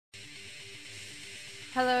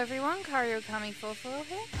Hello everyone, Kami44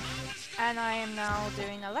 here, and I am now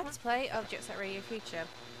doing a Let's Play of Jet Set Radio Future.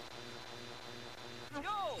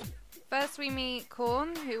 First we meet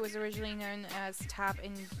Korn, who was originally known as Tab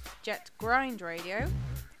in Jet Grind Radio,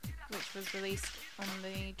 which was released on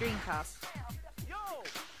the Dreamcast.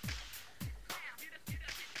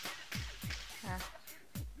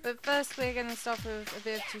 But first we're going to start with a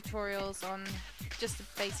bit of tutorials on just the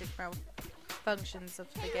basic functions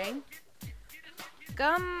of the game.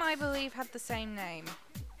 Gum, I believe, had the same name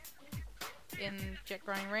in Jet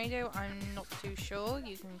Grind Radio. I'm not too sure.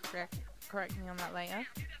 You can correct me on that later.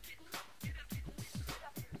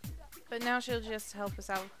 But now she'll just help us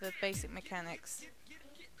out with the basic mechanics.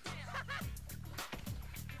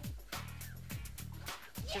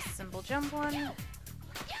 Just a simple jump one.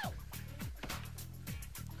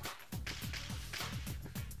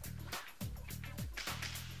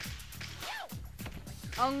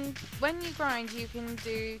 When you grind, you can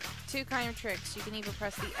do two kind of tricks. You can either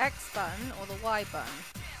press the X button or the Y button.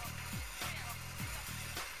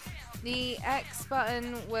 The X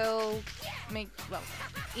button will make, well,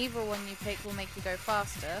 either one you pick will make you go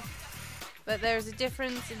faster. But there is a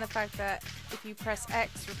difference in the fact that if you press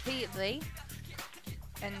X repeatedly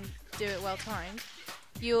and do it well timed,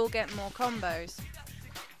 you'll get more combos.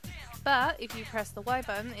 But if you press the Y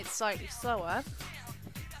button, it's slightly slower,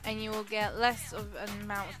 and you will get less of an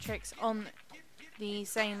amount of tricks on the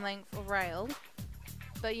same length of rail,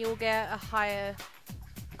 but you'll get a higher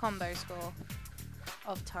combo score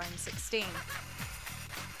of times 16.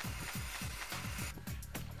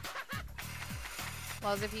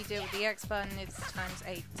 Whereas if you do it with the X button, it's times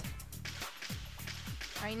 8.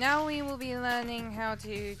 Right, now we will be learning how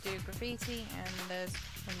to do graffiti, and there's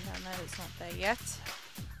one down there that's not there yet.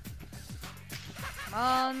 Come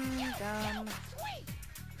on, Gum.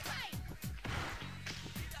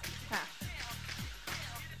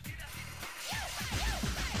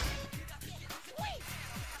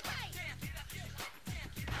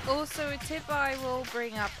 Also, a tip I will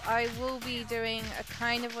bring up, I will be doing a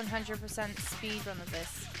kind of 100% speed run of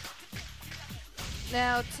this.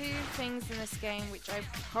 Now, two things in this game which I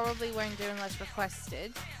probably won't do unless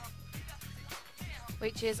requested,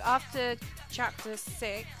 which is after chapter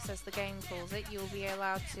 6, as the game calls it, you'll be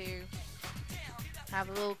allowed to have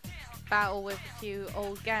a little battle with a few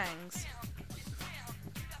old gangs.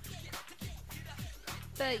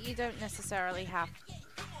 But you don't necessarily have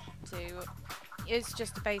to. It's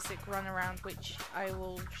just a basic run around, which I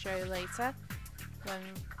will show later when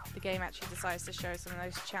the game actually decides to show some of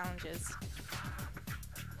those challenges.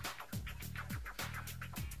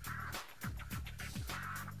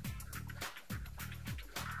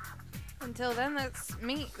 Until then, let's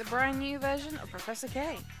meet the brand new version of Professor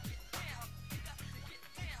K.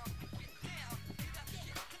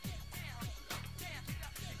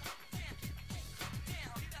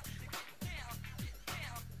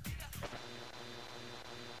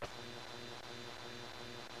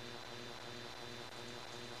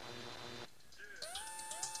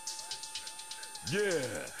 Yeah,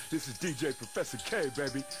 this is DJ Professor K,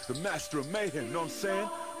 baby, the master of mayhem, know what I'm saying?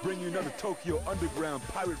 Bring you another Tokyo Underground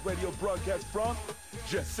pirate radio broadcast from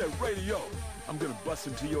Jet Set Radio. I'm gonna bust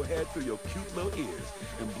into your head through your cute little ears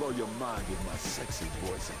and blow your mind with my sexy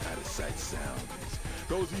voice and out-of-sight sounds.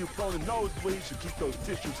 Those of you prone to nosebleeds should keep those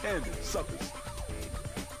tissues handy, suckers.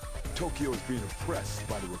 Tokyo is being oppressed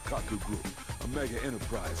by the Rokkaku Group, a mega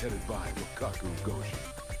enterprise headed by Rokkaku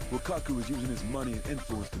Goji. Rokkaku is using his money and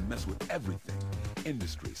influence to mess with everything.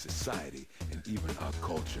 Industry, society, and even our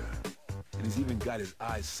culture. And he's even got his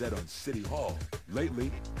eyes set on City Hall.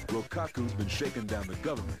 Lately, Rokkaku's been shaking down the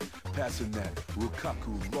government, passing that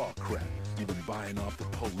Rokkaku law crap, even buying off the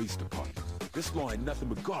police department. This law ain't nothing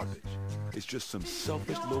but garbage. It's just some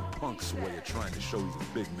selfish little punk's way of trying to show he's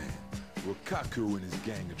a big man. Rokkaku and his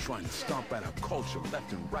gang are trying to stomp out our culture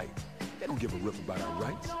left and right. They don't give a rip about our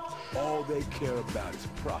rights. All they care about is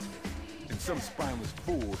profit. And some spineless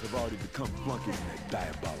fools have already become flunkies in their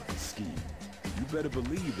diabolical scheme. You better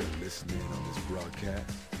believe they're listening on this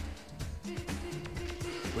broadcast.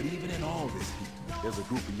 But even in all this heat, there's a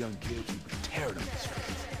group of young kids who've been tearing up the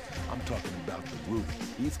streets. I'm talking about the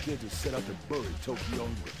Rudies. These kids have set out to bury Tokyo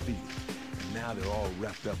in graffiti. And now they're all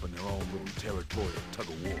wrapped up in their own little territorial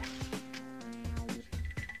tug-of-war.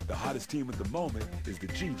 The hottest team at the moment is the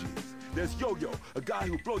GGs. There's Yo-Yo, a guy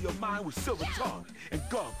who'll blow your mind with silver tongue. And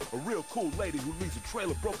Gum, a real cool lady who leads a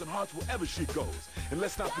trail of broken hearts wherever she goes. And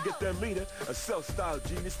let's not forget their leader, a self-styled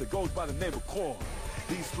genius that goes by the name of Korn.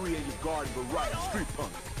 These three ain't your garden variety street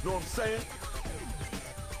punk. Know what I'm saying?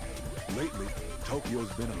 Lately,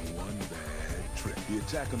 Tokyo's been on one bad trip. The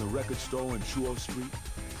attack on the record store on Chuo Street,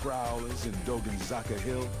 prowlers in Dogenzaka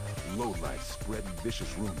Hill, lowlife spreading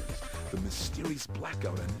vicious rumors, the mysterious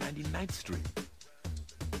blackout on 99th Street.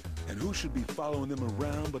 And who should be following them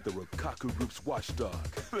around but the Rikaku Group's watchdog,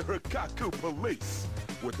 the Rikaku Police.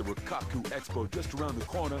 With the Rikaku Expo just around the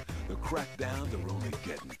corner, the crackdowns are only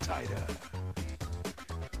getting tighter.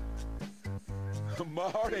 My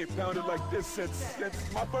heart ain't pounded like this since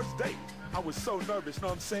my first date. I was so nervous, know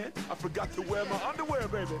what I'm saying? I forgot to wear my underwear,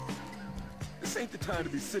 baby. This ain't the time to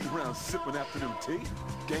be sitting around sipping afternoon tea.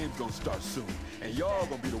 Game's gonna start soon, and y'all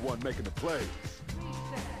gonna be the one making the plays.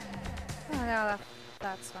 Oh, now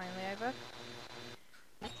that's finally over.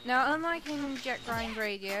 Now, unlike in Jet Grind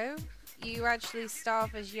Radio, you actually start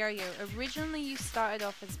off as Yo-Yo. Originally, you started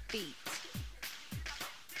off as Beat.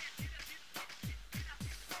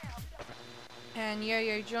 And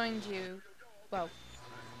Yo-Yo joined you, well...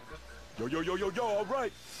 Yo, all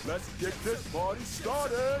right. Let's get this party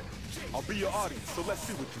started. I'll be your audience, so let's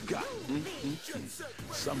see what you got.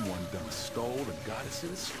 Someone done stole and got us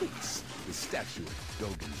in the streets. The statue of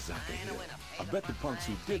Dogenzaka Hill. I bet the punks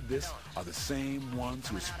who did this are the same ones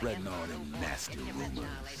who are spreading all them nasty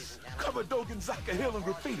rumors. Cover Dogenzaka Hill in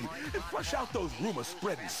graffiti and flush out those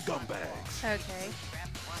rumor-spreading scumbags. Okay.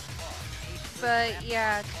 But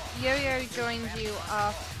yeah, Yo-Yo joined you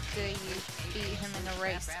after you beat him in a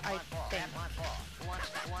race, I think.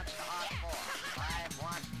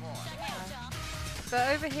 But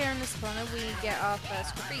over here in this corner, we get our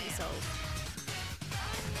first graffiti souls.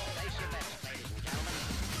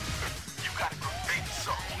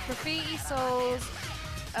 Graffiti souls,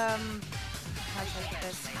 how should I put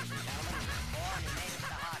this?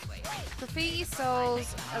 Graffiti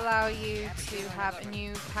souls allow you to have a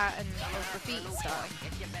new pattern of graffiti style.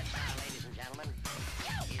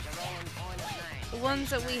 The ones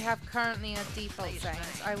that we have currently are default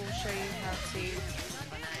settings. I will show you how to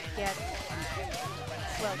get,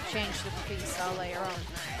 well, change the graffiti style later on.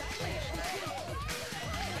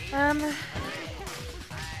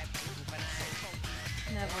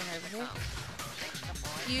 Another one over here.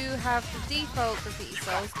 You have the default graffiti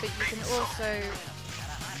souls, but you can also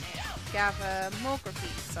gather more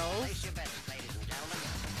graffiti souls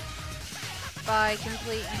by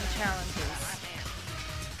completing challenges.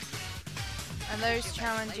 And those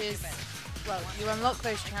challenges, well, you unlock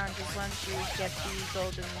those challenges once you get the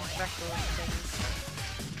golden record things.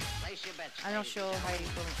 I'm not sure how you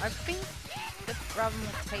call them. I think rather than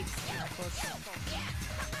the tapes and records.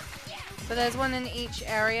 But there's one in each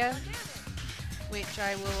area, which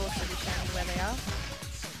I will also be showing you where they are.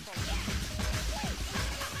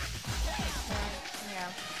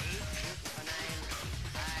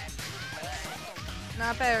 Now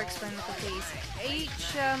I better explain the cookies.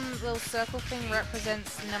 Each little circle thing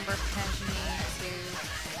represents the number of times you need to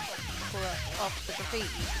pull off the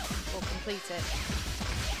graffiti or complete it.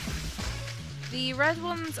 The red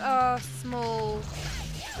ones are small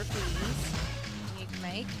graffitis you can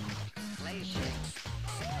make.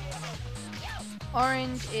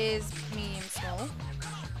 Orange is medium small.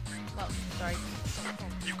 Well, sorry.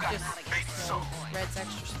 Just small. Red's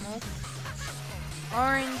extra small.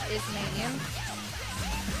 Orange is medium.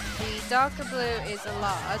 The darker blue is a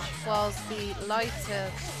large, whilst the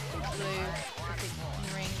lighter blue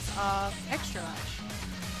rings are extra large.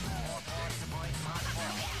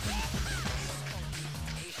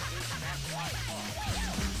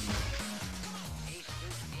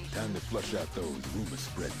 Time to flush out those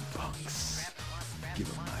rumor-spreading punks. Give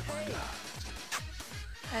them my regard.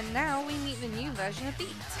 And now we meet the new version of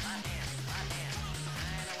Beat.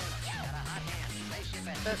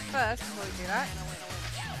 But first, before we do that,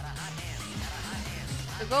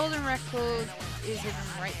 the golden record is hidden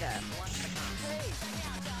right there.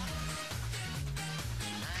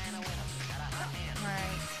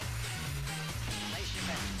 Right.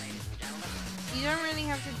 You don't really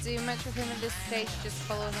have to do much with him at this stage, just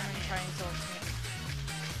follow him and try and talk to him.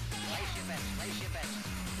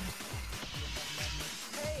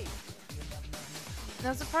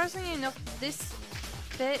 Now surprisingly enough, this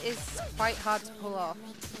bit is quite hard to pull off.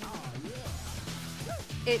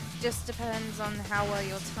 It just depends on how well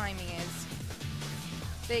your timing is.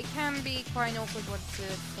 But it can be quite an awkward one to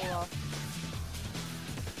pull off.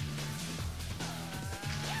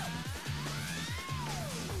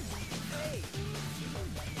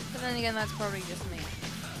 But then again, that's probably just me.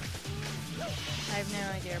 I have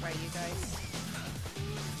no idea about you guys.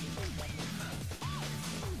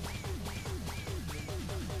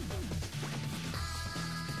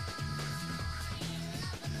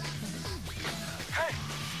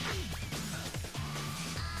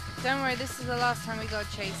 Don't worry, this is the last time we got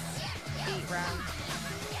to chase Beat round.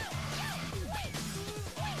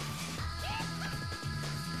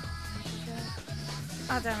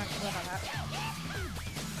 Oh damn it, what about that?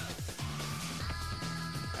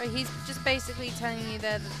 Oh, he's just basically telling you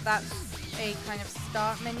there that that's a kind of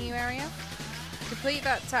start menu area. Complete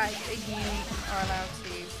that tag and you are allowed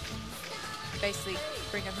to basically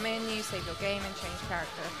bring up the menu, save your game and change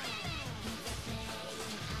character.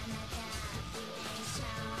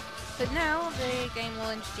 But now the game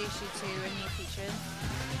will introduce you to a new feature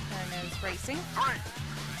known as racing. 3,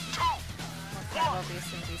 2, Well, kind of obvious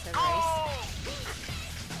since he said race.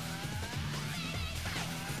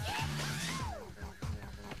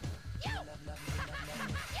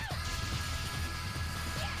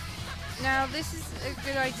 Now this is a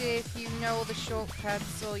good idea if you know all the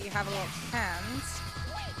shortcuts or you have a lot of cans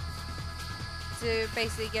to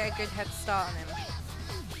basically get a good head start on him.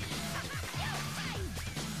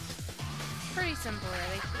 Pretty simple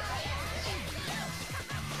really.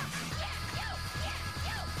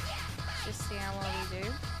 Let's just see how well we do.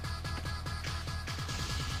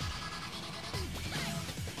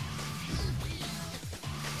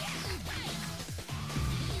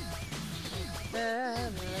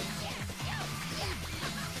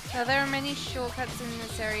 Now there are many shortcuts in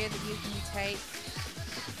this area that you can take,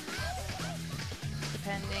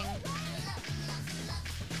 depending.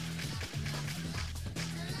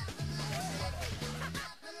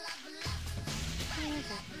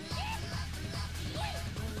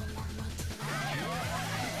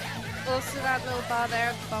 Also that little bar there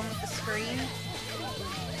at the bottom of the screen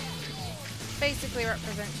basically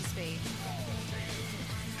represents your speed.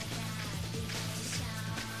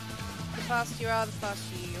 The faster you are, the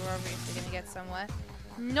faster you're obviously going to get somewhere.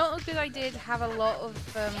 Not a good idea to have a lot of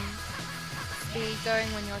speed going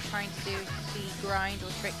when you're trying to do the grind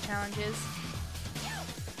or trick challenges.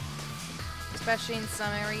 Especially in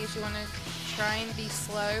some areas you want to try and be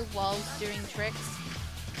slow while doing tricks.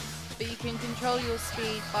 But you can control your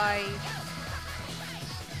speed by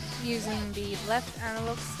using the left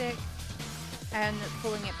analog stick and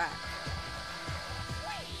pulling it back.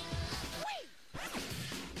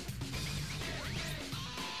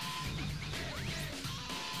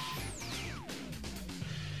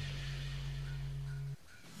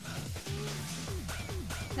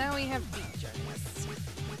 Now we have beat journeys.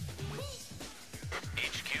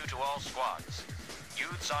 HQ to all squads.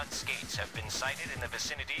 Youths on skates have been sighted in the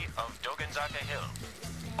vicinity of Dogenzaka Hill.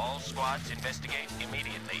 All squads investigate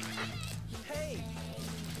immediately. Hey!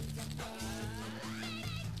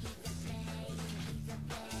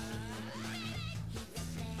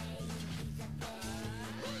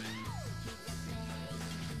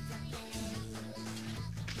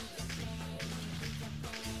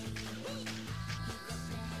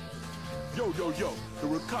 Yo, the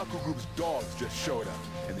Rikaku Group's dogs just showed up,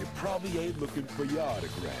 and they probably ain't looking for your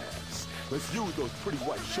autographs. Let's use those pretty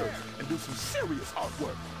white shirts and do some serious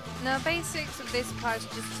artwork. Now basics of this part is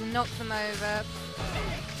just to knock them over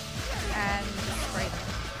and spray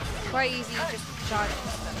them. Quite easy, you just charge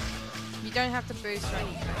into them. You don't have to boost or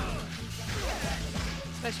anything.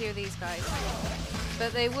 Especially with these guys.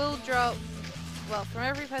 But they will drop, well, from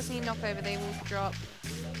every person you knock over they will drop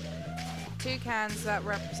 2 cans that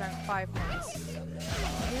represent 5 points.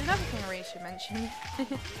 There's another thing I really should mention.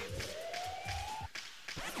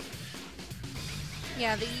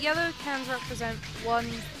 Yeah, the yellow cans represent 1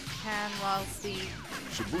 can, whilst the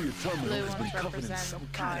Shibuya Terminal blue has been ones covered in represent some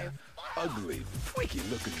kind 5. of ugly,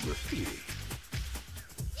 freaky-looking graffiti.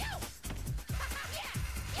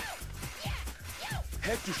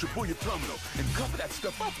 Head to Shibuya Terminal and cover that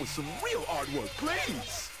stuff up with some real artwork,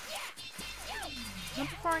 please! Not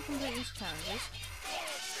before I complete these challenges.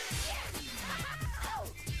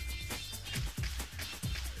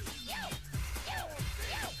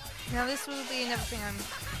 Now this will be another thing I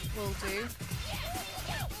will do.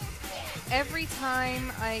 Every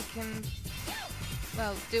time I can,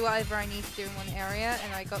 well, do whatever I need to do in one area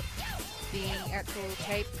and I got the actual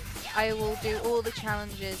tape, I will do all the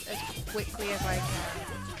challenges as quickly as I can.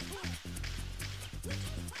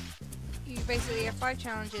 You basically have 5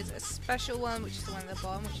 challenges, a special one, which is the one at the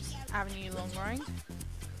bottom, which is Avenue Long Grind.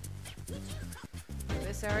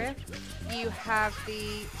 This area. You have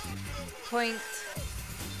the point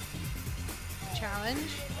challenge,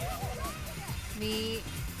 the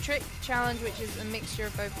trick challenge, which is a mixture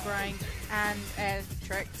of both grind and air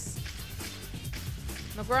tricks.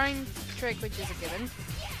 The grind trick, which is a given.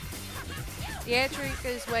 The air trick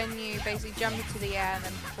is when you basically jump into the air and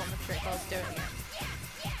then perform the trick whilst doing it.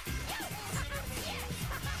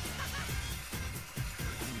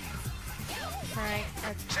 Right,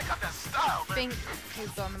 I think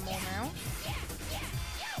we've done them all now.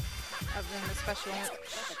 Other than the special one,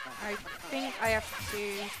 which I think I have to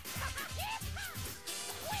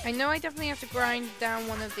I know I definitely have to grind down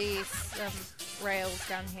one of these rails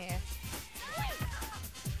down here.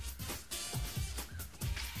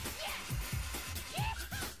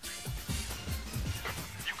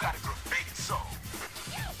 You got a graffiti soul.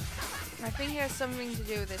 I think it has something to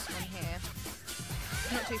do with this one here.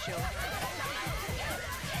 Not too sure.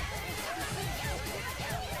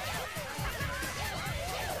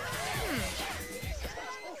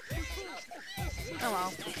 Oh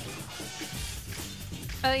well.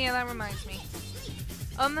 Oh yeah, that reminds me.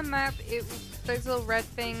 On the map, those little red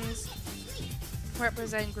things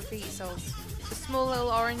represent graffiti souls. The small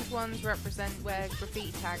little orange ones represent where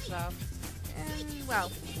graffiti tags are. And,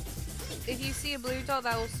 well, if you see a blue dot,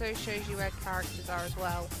 that also shows you where characters are as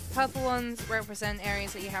well. Purple ones represent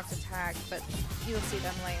areas that you have to tag, but you'll see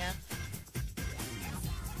them later.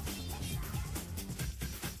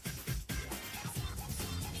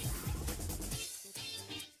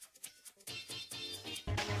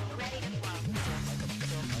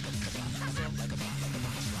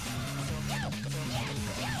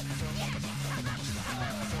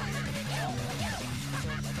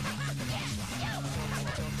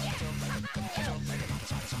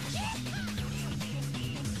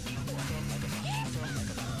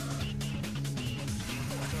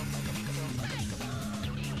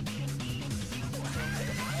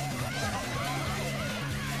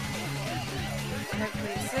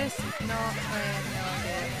 Hopefully it's this, if not, I have no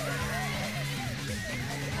idea.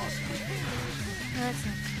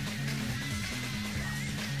 Excellent.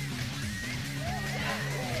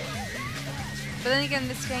 But then again,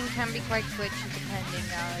 this game can be quite glitchy depending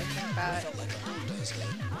now I think about it.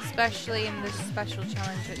 Especially in this special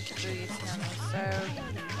challenge at Julia's channel, so...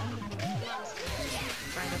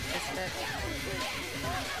 grind up this bit.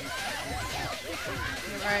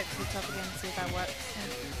 Go right to the top again and see if that works.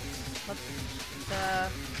 What the...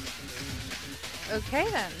 Okay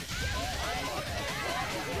then.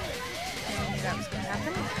 I knew that was gonna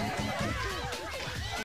happen.